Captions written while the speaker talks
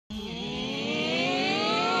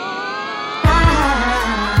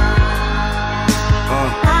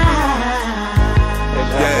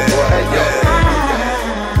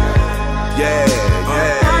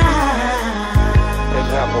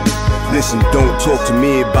Listen, don't talk to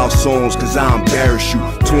me about songs, cause I embarrass you.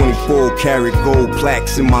 24 karat gold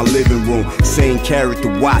plaques in my living room, same carat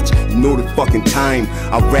to watch, you know the fucking time.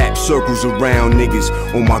 I wrap circles around niggas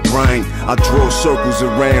on my grind. I draw circles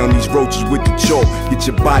around these roaches with the chalk. Get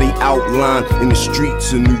your body outlined in the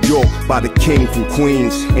streets of New York by the king from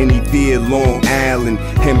Queens, Anywhere, Long Island,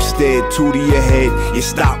 Hempstead, to your head, you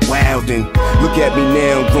stop wildin'. Look at me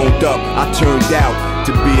now, grown up, I turned out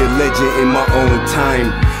to be a legend in my own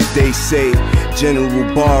time. They say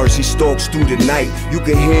General Bars, he stalks through the night. You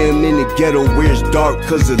can hear him in the ghetto where it's dark,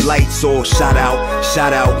 cause the lights all shot out.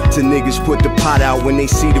 Shout out to niggas put the pot out when they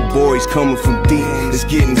see the boys coming from deep. It's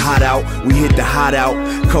getting hot out, we hit the hot out.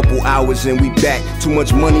 Couple hours and we back. Too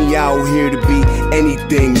much money out here to be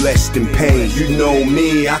anything less than pain. You know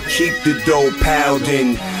me, I keep the dough piled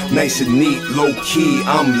in, nice and neat, low key,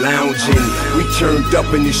 I'm lounging. We turned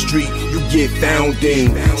up in the street, you get found in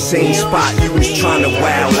same spot you was trying to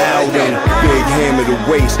wow out in. Big hammer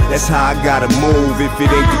to waist, that's how I gotta move. If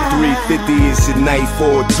it ain't the 350, it's a knife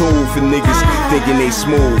or a tool for niggas thinking they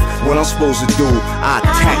smooth. What I'm supposed to do, I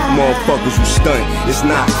attack motherfuckers who stunt. It's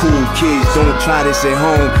not cool, kids, don't try this at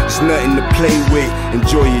home. It's nothing to play with,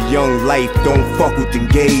 enjoy your young life. Don't fuck with them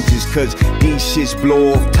gauges, cause these shits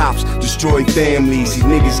blow off tops, destroy families. These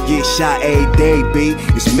niggas get shot every day, B.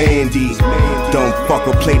 It's Mandy. Don't fuck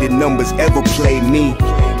or play the numbers, ever play me.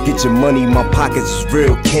 Get your money, my pockets is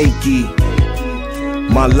real cakey.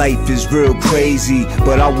 My life is real crazy,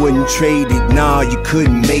 but I wouldn't trade it. Nah, you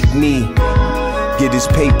couldn't make me. Get this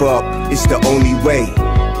paper up, it's the only way.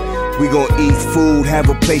 We gon' eat food, have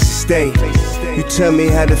a place to stay. You tell me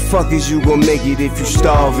how the fuck is you gon' make it if you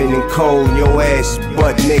starving and cold and your ass is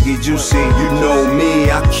butt naked. You see, you know me,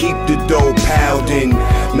 I keep the dough piled in,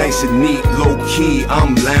 nice and neat, low key,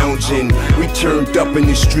 I'm lounging. We turned up in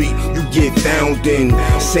the street, you get found in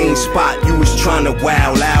same spot you was trying to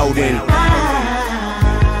wow out in.